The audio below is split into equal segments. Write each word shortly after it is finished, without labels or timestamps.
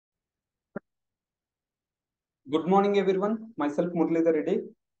Good morning, everyone. Myself Muralidhara Reddy.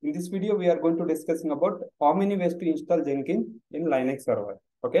 In this video, we are going to discussing about how many ways to install Jenkins in Linux server.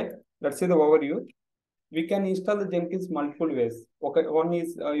 Okay, let's see the overview. We can install the Jenkins multiple ways. Okay, one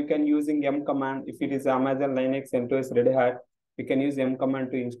is you can using M command. If it is Amazon Linux, CentOS, Red Hat, we can use M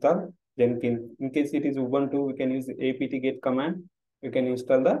command to install Jenkins. In case it is Ubuntu, we can use apt-get command. We can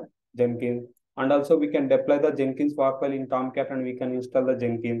install the Jenkins, and also we can deploy the Jenkins war file in Tomcat, and we can install the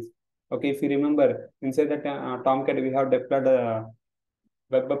Jenkins. Okay, if you remember, inside that Tomcat, we have deployed a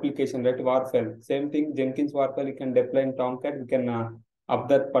web application, right? War file. Same thing, Jenkins war file, you can deploy in Tomcat. We can up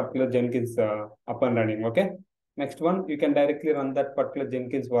that particular Jenkins up and running. Okay. Next one, you can directly run that particular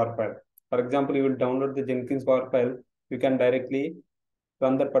Jenkins war file. For example, you will download the Jenkins war file. You can directly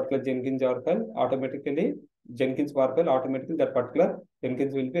run that particular Jenkins war file. Automatically, Jenkins war file, automatically that particular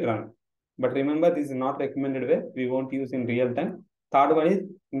Jenkins will be run. But remember, this is not recommended way. We won't use in real time. Third one is,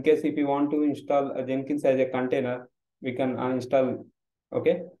 in case if you want to install a Jenkins as a container, we can install,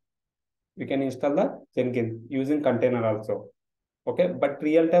 okay, we can install the Jenkins using container also. Okay, but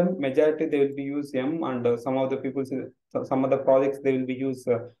real time majority they will be use M, and some of the people, some of the projects they will be use,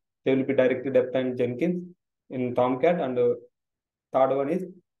 they will be directly deploying Jenkins in Tomcat, and third one is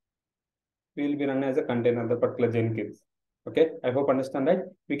we will be run as a container, the particular Jenkins. Okay, I hope understand that.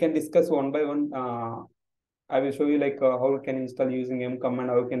 We can discuss one by one. I will show you like how we can install using M command,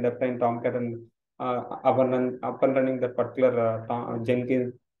 how we can deploy in Tomcat, and up and running that particular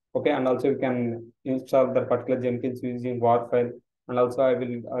Jenkins. Okay, and also we can install that particular Jenkins using war file, and also I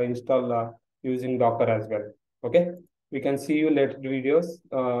will install using Docker as well. Okay, we can see you later videos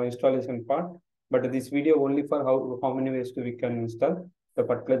installation part, but this video only for how many ways we can install the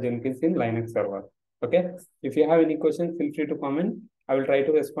particular Jenkins in Linux server. Okay, if you have any questions, feel free to comment. I will try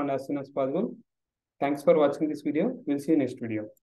to respond as soon as possible. Thanks for watching this video. We'll see you next video.